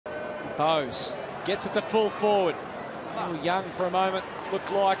Bowes gets it to full forward. Oh, Young for a moment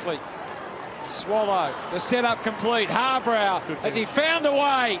looked likely. Swallow, the setup complete. Harbrow, as he found a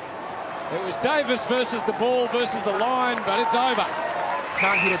way. It was Davis versus the ball versus the line, but it's over.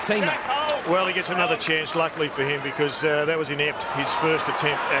 Can't hit a teammate. Well, he gets another chance, luckily for him, because that was inept, his first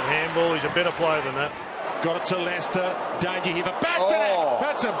attempt at handball. He's a better player than that. Got it to Leicester. Danger here for Baxter.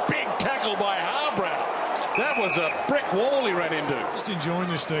 That's a big tackle by Harbrow. That was a brick wall he ran into. Just enjoying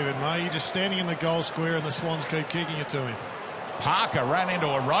this, Stephen May. Just standing in the goal square and the Swans keep kicking it to him. Parker ran into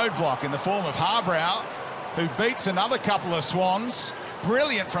a roadblock in the form of Harbrow, who beats another couple of Swans.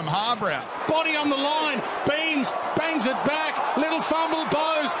 Brilliant from Harbrow. Body on the line. Beans bangs it back. Little fumble.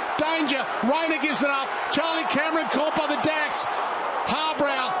 Bowes. Danger. Rayner gives it up. Charlie Cameron caught by the Dax.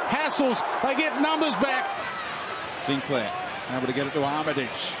 Harbrow hassles. They get numbers back. Sinclair able to get it to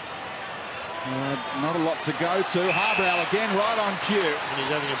Armitage. Not a lot to go to. Harbrow again right on cue. And he's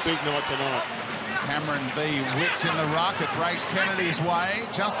having a big night tonight. Cameron v. Witts in the ruck. It breaks Kennedy's way.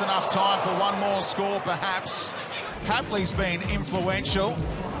 Just enough time for one more score, perhaps. Hapley's been influential.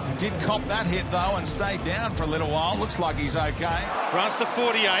 Did cop that hit, though, and stayed down for a little while. Looks like he's okay. Runs to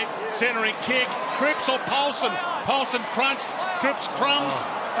 48. Centering kick. Cripps or Paulson. Paulson crunched. Cripps crumbs.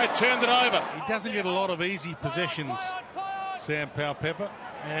 They turned it over. He doesn't get a lot of easy possessions, Sam Powell-Pepper.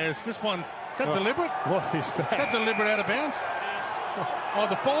 As this one's... Is that deliberate? What is that? Is that deliberate out of bounds? Oh,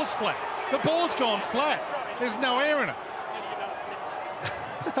 the ball's flat. The ball's gone flat. There's no air in it.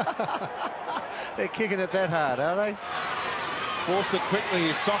 They're kicking it that hard, are they? Forced it quickly.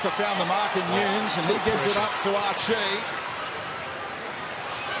 His soccer found the mark in Nunes, and he gives it up to Archie.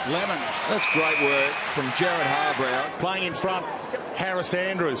 Lemons. That's great work from Jarrod Harbrow. Playing in front, Harris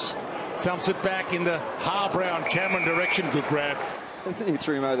Andrews. Thumps it back in the Harbrow and Cameron direction. Good grab. He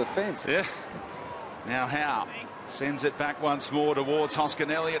threw him over the fence. Yeah. Now Howe sends it back once more towards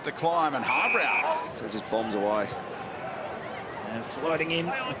Hoskin Elliott to climb, and Harbrow. So it just bombs away. And floating in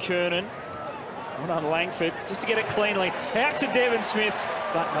McKernan. Not on Langford, just to get it cleanly. Out to Devon Smith,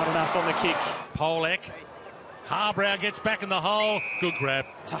 but not enough on the kick. Polek. Harbrow gets back in the hole. Good grab.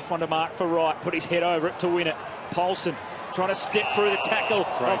 Tough one to mark for Wright. Put his head over it to win it. Paulson trying to step through the tackle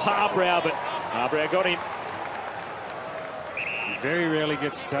of Harbrow, but Harbrow got him. He very rarely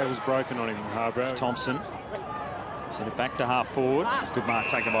gets tables broken on him, Harbrow. Thompson sent it back to half forward. Good mark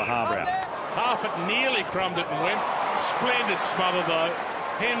taken by Harbrow. Half it nearly crumbed it and went. Splendid smother, though.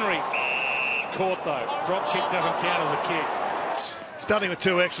 Henry caught, though. Drop kick doesn't count as a kick. Starting with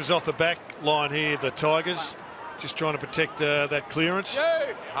two extras off the back line here, the Tigers. Just trying to protect that clearance.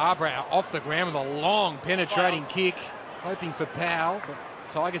 Harbrow off the ground with a long penetrating kick. Hoping for Powell, but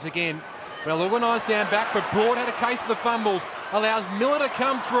Tigers again well organised down back, but Broad had a case of the fumbles. Allows Miller to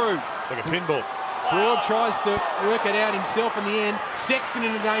come through. It's like a pinball. Broad tries to work it out himself in the end. Sexton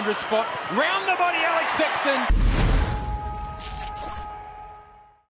in a dangerous spot. Round the body, Alex Sexton.